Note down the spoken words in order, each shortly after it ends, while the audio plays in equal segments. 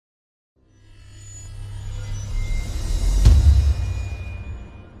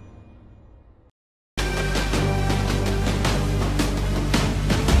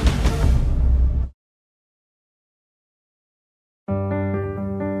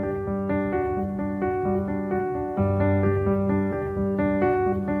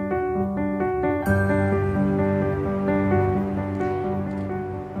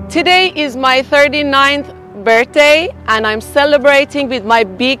Today is my 39th birthday and I'm celebrating with my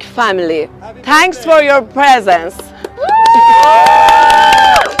big family. Thanks for your presence.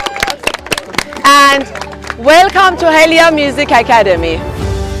 And welcome to Helia Music Academy.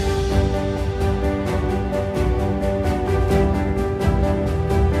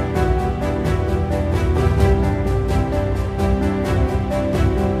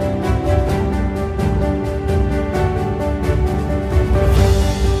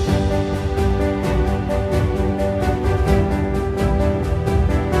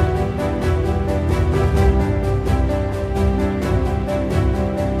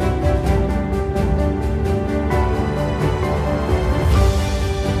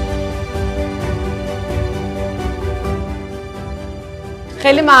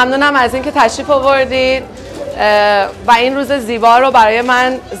 خیلی ممنونم از اینکه تشریف آوردید و این روز زیبا رو برای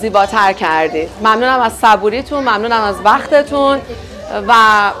من زیباتر کردید. ممنونم از صبوریتون، ممنونم از وقتتون و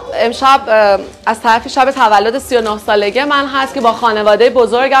امشب از طرف شب تولد 39 سالگی من هست که با خانواده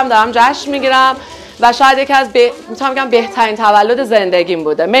بزرگم دارم جشن میگیرم و شاید یکی از میتونم بگم بهترین تولد زندگیم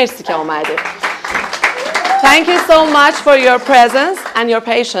بوده. مرسی که اومدید. Thank you so much for your presence and your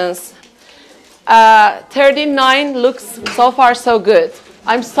patience. 39 looks so far so good.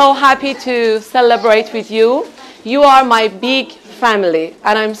 I'm so happy to celebrate with you. You are my big family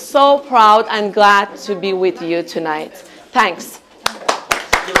and I'm so proud and glad to be with you tonight. Thanks.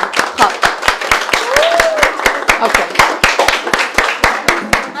 Okay.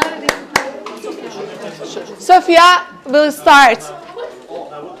 Sophia will start.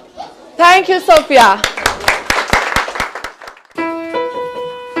 Thank you, Sophia.